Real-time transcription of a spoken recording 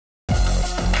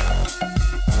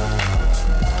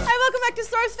back to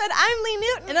SourceFed. I'm Lee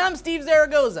Newton. And I'm Steve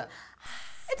Zaragoza.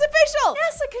 It's official!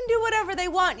 NASA can do whatever they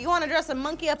want. You want to dress a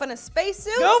monkey up in a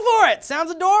spacesuit? Go for it!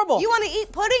 Sounds adorable. You want to eat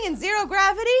pudding in zero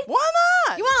gravity? Why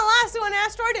not? You want to lasso an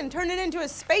asteroid and turn it into a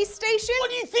space station? What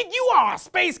do you think you are, a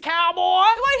space cowboy?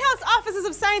 The White House Offices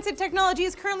of Science and Technology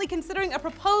is currently considering a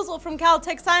proposal from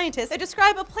Caltech scientists that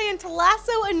describe a plan to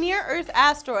lasso a near-Earth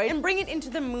asteroid and bring it into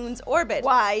the moon's orbit.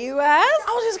 Why, you ask?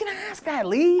 I was just gonna ask that,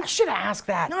 Lee. I should have asked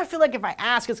that. Now I feel like if I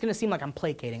ask, it's gonna seem like I'm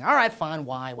placating. All right, fine.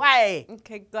 Why? Why?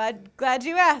 Okay, glad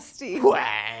you asked, Steve.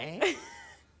 Why?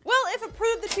 Well, if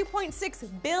approved, the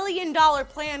 $2.6 billion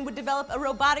plan would develop a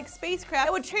robotic spacecraft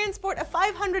that would transport a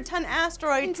 500-ton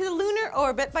asteroid into the lunar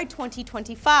orbit by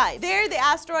 2025. There, the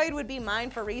asteroid would be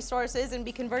mined for resources and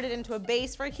be converted into a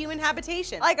base for human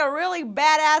habitation. Like a really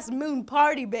badass moon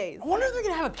party base. I wonder if they're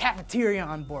gonna have a cafeteria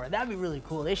on board. That'd be really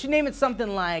cool. They should name it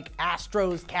something like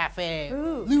Astro's Cafe,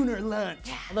 Lunar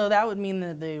Lunch. Although that would mean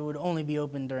that they would only be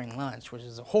open during lunch, which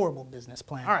is a horrible business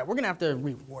plan. All right, we're gonna have to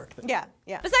rework this. Yeah.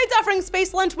 Besides offering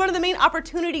space lunch, one of the main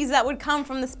opportunities that would come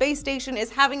from the space station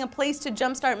is having a place to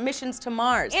jumpstart missions to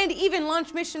Mars, and even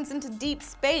launch missions into deep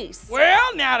space.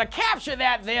 Well, now to capture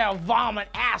that there vomit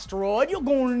asteroid, you're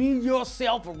gonna need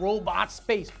yourself a robot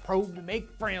space probe to make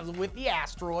friends with the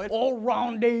asteroid or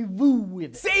rendezvous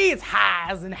with it. Say its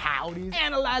highs and howdies,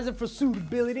 analyze it for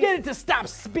suitability, get it to stop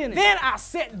spinning.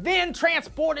 Then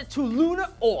transport it to lunar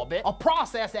orbit, a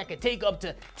process that could take up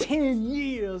to 10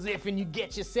 years if you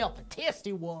get yourself a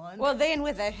testy one. Well, then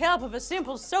with the help of a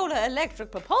simple solar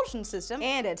electric propulsion system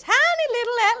and a tiny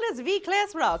little Atlas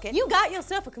V-class rocket, you got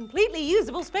yourself a completely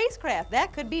usable spacecraft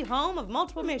that could be home of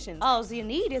multiple missions. All you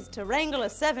need is to wrangle a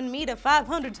 7-meter,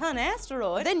 500-ton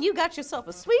asteroid. Then you got yourself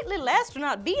a sweet little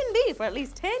astronaut B&B for at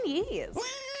least 10 years.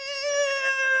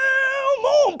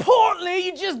 More importantly,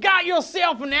 you just got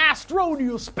yourself an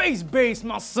asteroidal space base,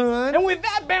 my son. And with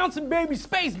that bouncing baby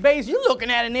space base, you're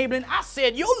looking at enabling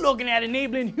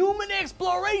human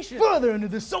exploration further into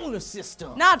the solar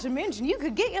system. Not to mention, you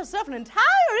could get yourself an entire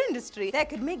industry that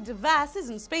could make devices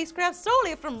and spacecraft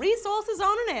solely from resources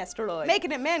on an asteroid,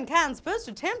 making it mankind's first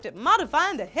attempt at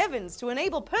modifying the heavens to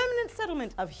enable permanent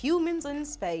settlement of humans in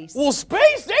space. Well,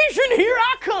 space station, here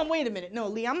I come. Wait a minute. No,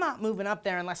 Lee, I'm not moving up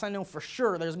there unless I know for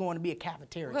sure there's going to be a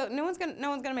cafeteria. Well, no one's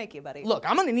gonna make you, buddy. Look,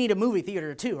 I'm gonna need a movie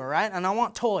theater too, all right? And I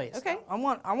want toys. Okay. I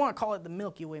want to call it the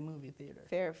Milky Way movie theater.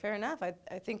 Fair enough.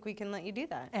 I think we can let you do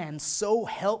that. And so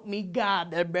help me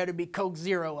God, there better be Coke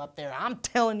Zero up there. I'm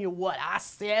telling you what, I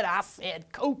said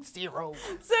Coke Zero.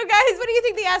 So guys, what do you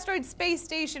think the asteroid space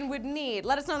station would need?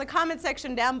 Let us know in the comment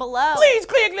section down below. Please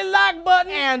click the like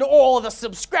button and or the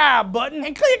subscribe button,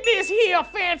 and click this here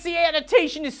fancy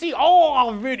annotation to see all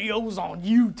our videos on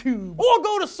YouTube. Or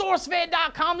go to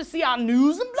SourceFed.com to see our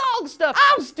news and blog stuff.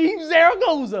 I'm Steve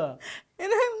Zaragoza.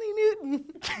 And I'm Lee Newton.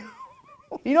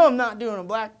 You know I'm not doing a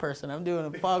black person. I'm doing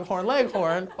a foghorn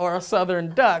leghorn or a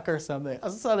southern duck or something. A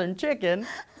southern chicken,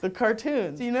 the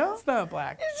cartoons, you know? It's not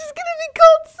black. It's just gonna be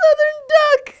called Southern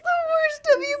Duck.